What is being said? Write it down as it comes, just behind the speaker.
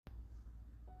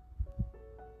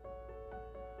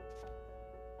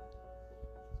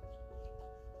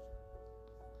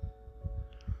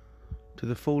To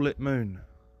the full-lit moon,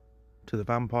 to the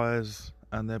vampires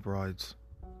and their brides,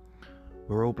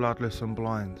 we're all bloodless and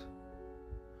blind,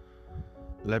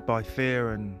 led by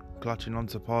fear and clutching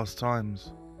onto past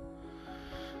times.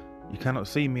 You cannot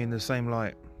see me in the same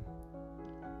light.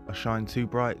 I shine too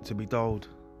bright to be dulled.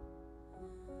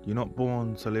 You're not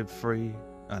born to live free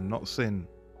and not sin.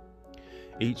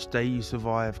 Each day you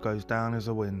survive goes down as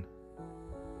a win.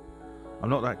 I'm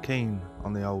not that keen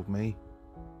on the old me.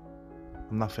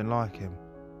 I'm nothing like him.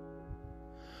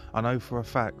 I know for a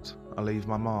fact I leave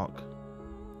my mark.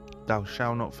 Thou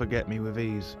shalt not forget me with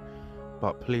ease,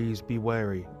 but please be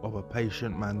wary of a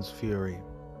patient man's fury.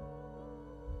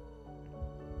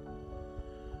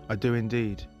 I do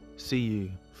indeed see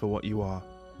you for what you are.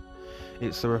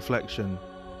 It's a reflection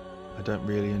I don't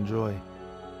really enjoy.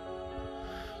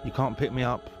 You can't pick me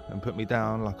up and put me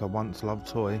down like a once loved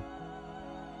toy.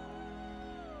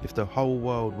 If the whole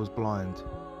world was blind,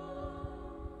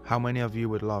 how many of you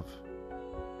would love?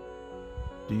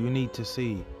 Do you need to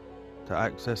see to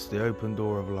access the open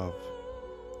door of love?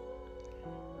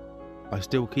 I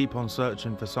still keep on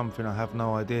searching for something I have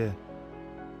no idea.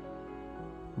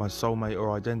 My soulmate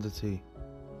or identity.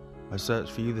 I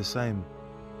search for you the same.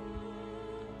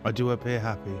 I do appear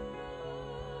happy,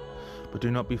 but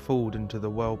do not be fooled into the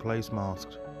well-placed mask.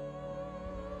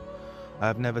 I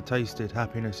have never tasted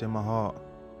happiness in my heart,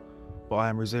 but I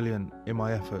am resilient in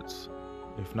my efforts,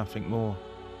 if nothing more.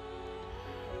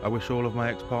 I wish all of my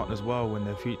ex-partners well in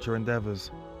their future endeavours.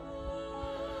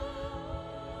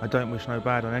 I don't wish no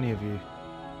bad on any of you,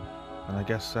 and I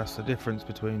guess that's the difference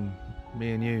between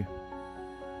me and you.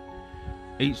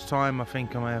 Each time I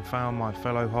think I may have found my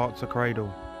fellow heart to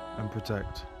cradle and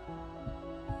protect.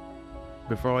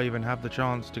 Before I even have the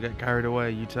chance to get carried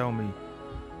away, you tell me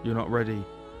you're not ready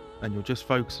and you're just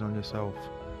focusing on yourself.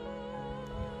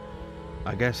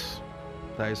 I guess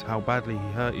that is how badly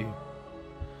he hurt you.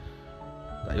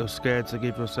 That you're scared to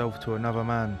give yourself to another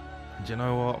man. And you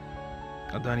know what?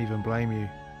 I don't even blame you.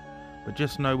 But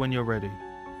just know when you're ready,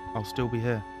 I'll still be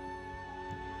here,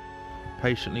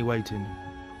 patiently waiting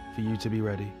for you to be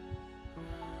ready.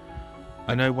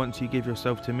 I know once you give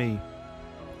yourself to me,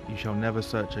 you shall never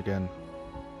search again.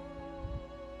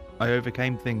 I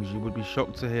overcame things you would be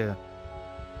shocked to hear.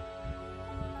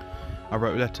 I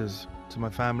wrote letters to my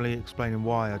family explaining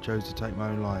why I chose to take my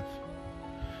own life.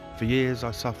 For years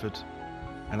I suffered,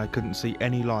 and I couldn't see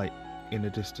any light in the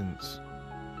distance.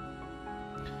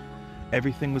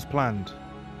 Everything was planned,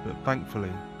 but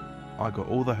thankfully I got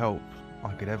all the help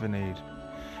I could ever need.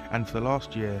 And for the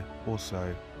last year or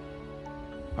so,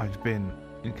 I've been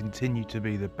and continue to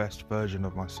be the best version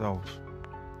of myself.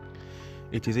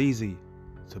 It is easy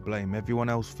to blame everyone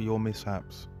else for your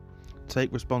mishaps.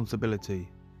 Take responsibility.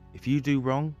 If you do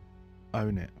wrong,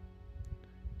 own it.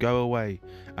 Go away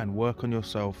and work on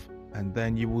yourself, and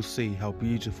then you will see how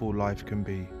beautiful life can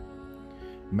be.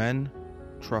 Men,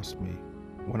 trust me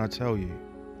when I tell you,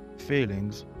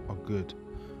 feelings are good.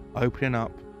 Opening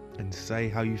up and say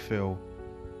how you feel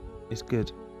is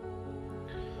good.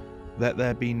 Let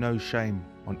there be no shame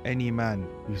on any man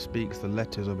who speaks the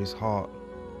letters of his heart.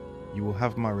 You will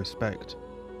have my respect.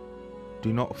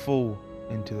 Do not fall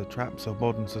into the traps of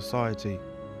modern society.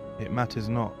 It matters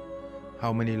not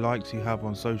how many likes you have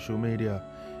on social media.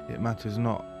 It matters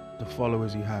not the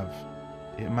followers you have.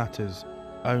 It matters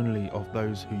only of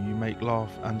those who you make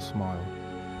laugh and smile.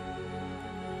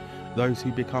 Those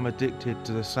who become addicted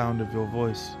to the sound of your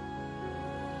voice.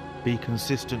 Be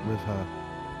consistent with her,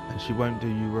 and she won't do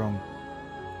you wrong.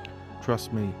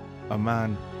 Trust me, a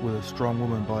man with a strong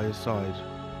woman by his side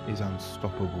is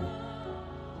unstoppable.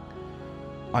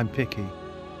 I'm picky,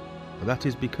 but that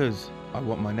is because I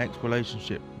want my next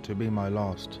relationship to be my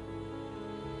last.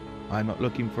 I'm not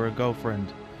looking for a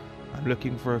girlfriend, I'm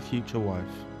looking for a future wife.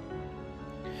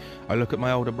 I look at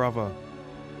my older brother,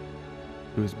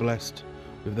 who is blessed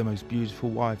with the most beautiful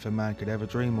wife a man could ever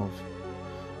dream of.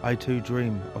 I too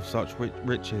dream of such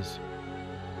riches,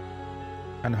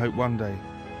 and hope one day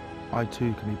I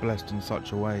too can be blessed in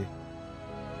such a way.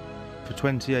 For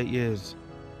 28 years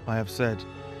I have said,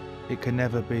 it can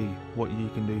never be what you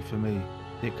can do for me,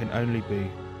 it can only be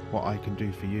what I can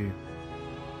do for you.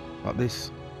 But this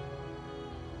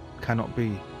cannot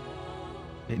be.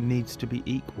 It needs to be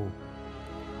equal.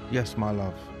 Yes, my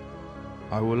love,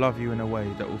 I will love you in a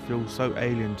way that will feel so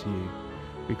alien to you,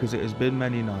 because it has been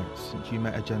many nights since you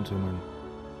met a gentleman.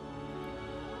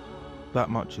 That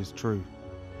much is true.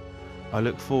 I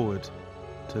look forward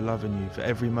to loving you for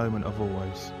every moment of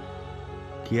always.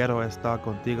 Quiero estar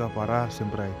contigo para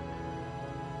siempre.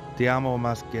 Te amo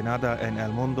más que nada en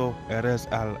el mundo. Eres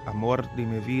el amor de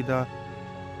mi vida.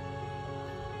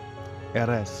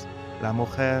 Eres la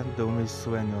mujer de mis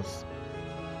sueños.